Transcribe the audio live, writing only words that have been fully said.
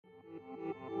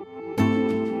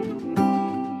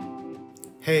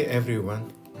Hey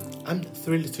everyone, I'm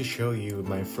thrilled to show you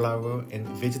my flower and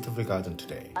vegetable garden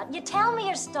today. You tell me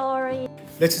your story.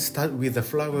 Let's start with the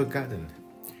flower garden,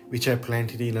 which I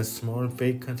planted in a small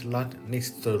vacant lot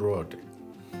next to the road.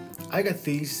 I got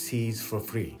these seeds for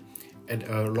free at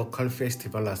a local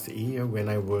festival last year when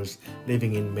I was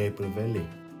living in Maple Valley.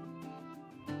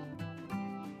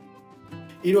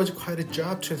 It was quite a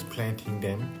job transplanting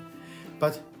them,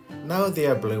 but now they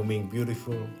are blooming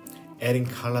beautiful, adding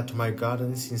color to my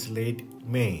garden since late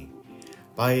May.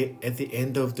 At the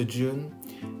end of June,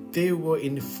 they were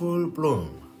in full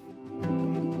bloom.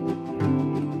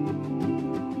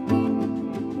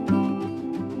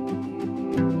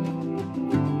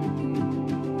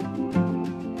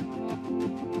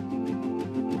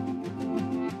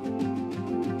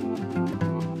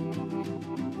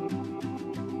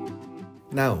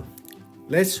 Now,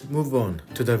 let's move on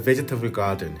to the vegetable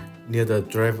garden near the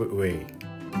driveway.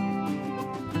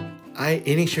 I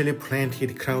initially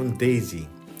planted crown daisy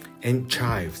and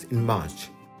chives in March,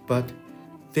 but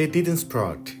they didn't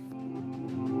sprout.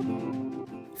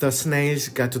 The snails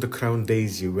got to the crown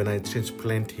daisy when I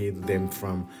transplanted them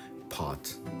from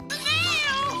pots.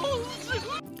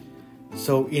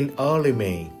 So in early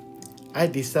May, I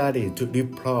decided to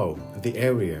replow the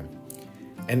area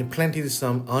and planted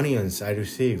some onions I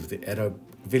received at a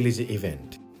village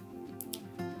event.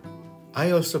 I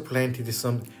also planted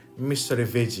some mystery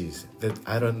veggies that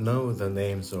I don't know the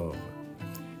names of.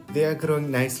 They are growing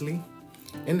nicely,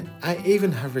 and I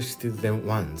even harvested them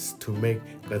once to make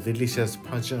a delicious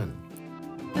parmesan.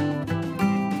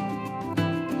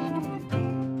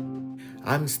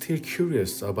 I'm still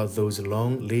curious about those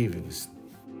long leaves.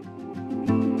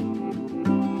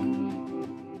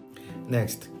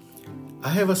 Next, I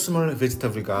have a small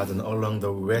vegetable garden along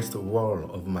the west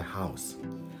wall of my house.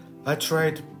 I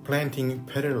tried planting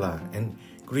perilla and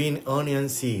green onion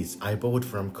seeds I bought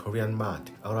from Korean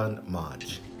Mart around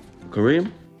March.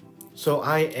 Korean? So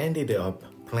I ended up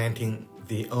planting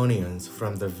the onions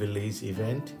from the village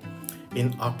event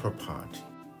in upper part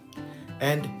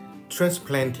and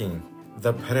transplanting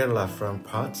the perilla from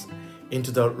pots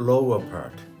into the lower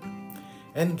part.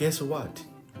 And guess what?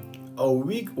 A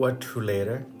week or two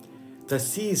later, the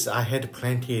seeds I had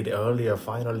planted earlier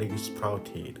finally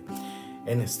sprouted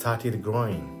and started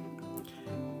growing.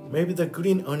 Maybe the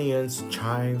green onions,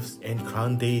 chives, and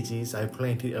crown daisies I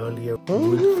planted earlier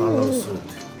would follow suit.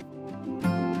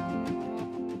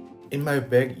 In my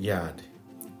backyard,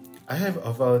 I have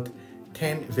about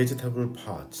 10 vegetable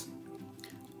pots.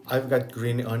 I've got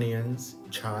green onions,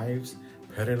 chives,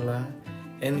 perilla,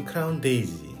 and crown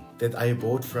daisy that I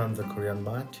bought from the Korean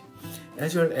Mart,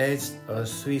 as well as a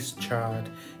Swiss chard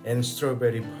and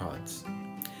strawberry pots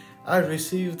I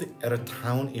received at a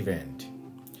town event.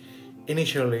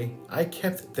 Initially, I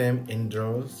kept them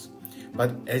indoors,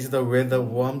 but as the weather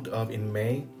warmed up in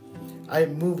May, I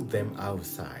moved them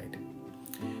outside.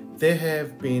 They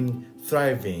have been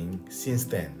thriving since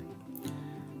then,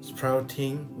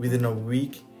 sprouting within a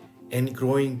week and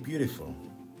growing beautiful.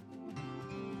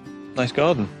 Nice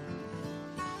garden.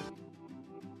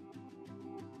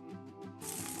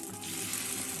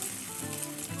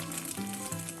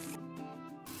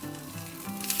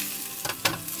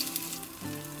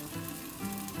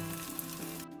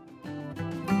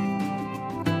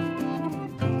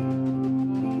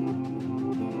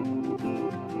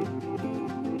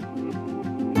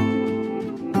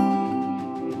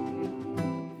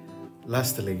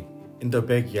 Lastly, in the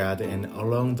backyard and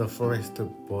along the forest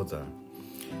border,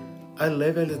 I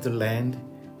leveled the land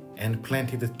and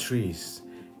planted trees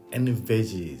and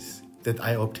veggies that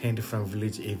I obtained from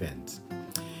village events.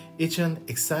 It's an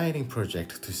exciting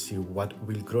project to see what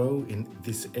will grow in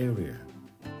this area.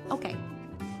 Okay.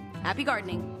 Happy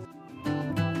gardening.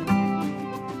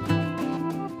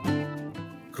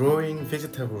 Growing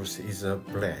vegetables is a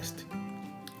blast,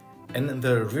 and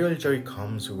the real joy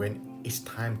comes when it's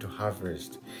time to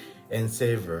harvest and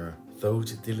savor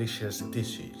those delicious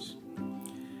dishes.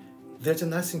 There's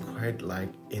nothing quite like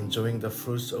enjoying the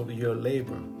fruits of your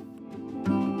labor.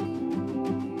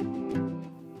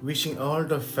 Wishing all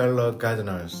the fellow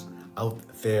gardeners out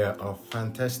there a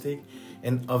fantastic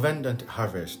and abundant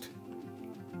harvest.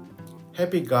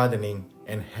 Happy gardening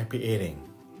and happy eating.